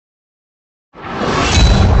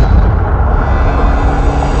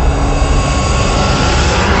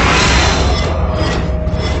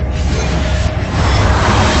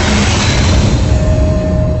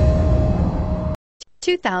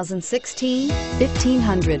2016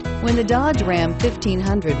 1500. When the Dodge Ram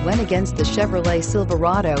 1500 went against the Chevrolet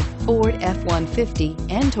Silverado, Ford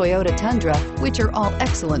F-150, and Toyota Tundra, which are all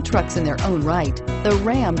excellent trucks in their own right, the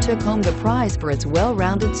Ram took home the prize for its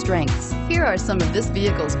well-rounded strengths. Here are some of this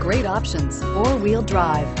vehicle's great options: four-wheel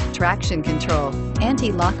drive, traction control,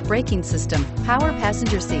 anti-lock braking system, power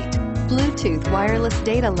passenger seat, Bluetooth wireless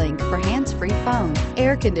data link for hands-free phone,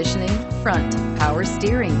 air conditioning, front, power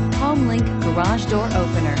steering, home link garage door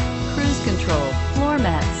opener, cruise control, floor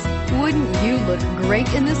mats. Wouldn't you look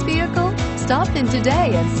great in this vehicle? Stop in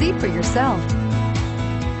today and see for yourself.